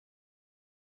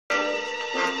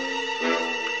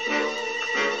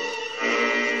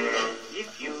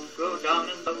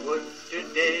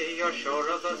sure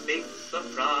of a big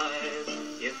surprise.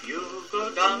 If you go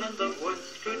down in the woods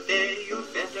today, you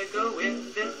better go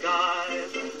in disguise.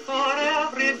 For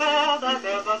every bear that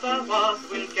ever there was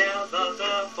will gather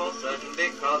there for certain,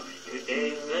 because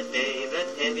today's the day the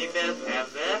teddy bears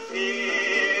have their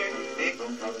picnic.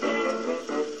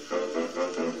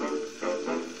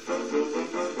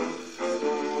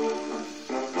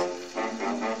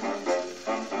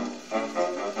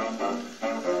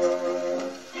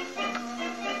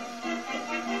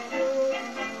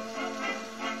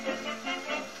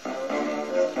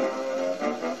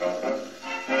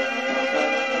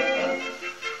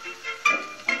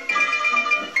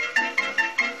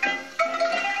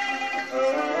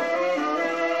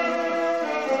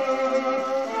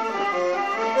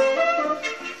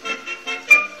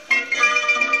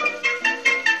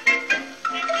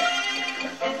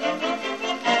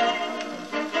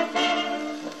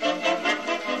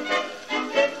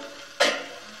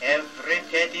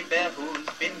 Teddy bear who's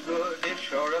been good is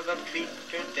sure of a treat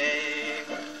today.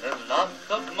 There's lots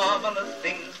of marvelous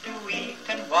things to eat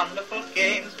and wonderful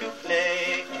games to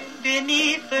play.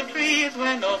 Beneath the trees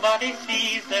where nobody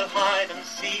sees, they'll hide and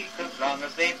seek as long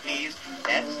as they please.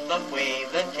 That's the way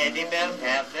the teddy bears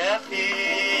have their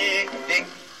picnic.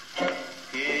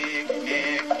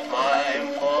 Picnic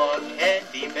time for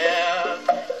teddy bears.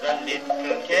 The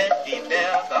little teddy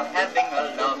bears are having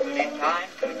a lovely time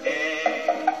today.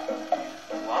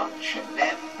 Watch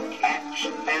them, catch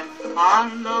them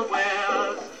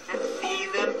unawares, and see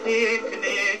them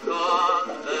picnic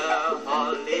on their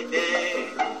holiday.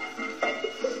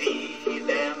 See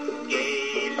them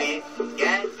gaily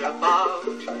get about,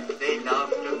 they love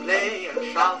to play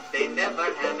and shout, they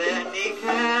never have any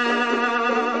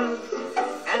cares.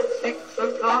 At 6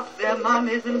 o'clock their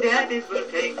mummies and daddies will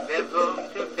take them home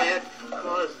to bed,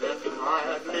 'cause they're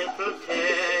tired little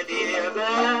teddy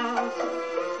bears.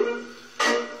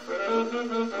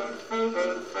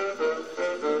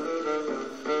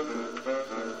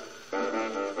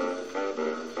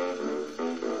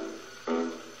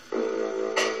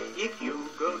 If you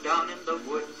go down in the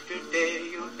woods today,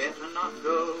 you better not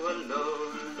go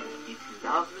alone. It's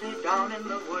lovely down in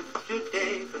the woods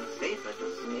today, but safer to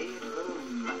stay at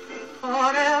home.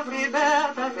 For every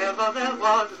bear that ever there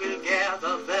was will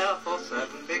gather there for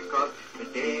certain, because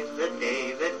today's the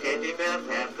day the teddy bears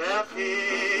have their picnic.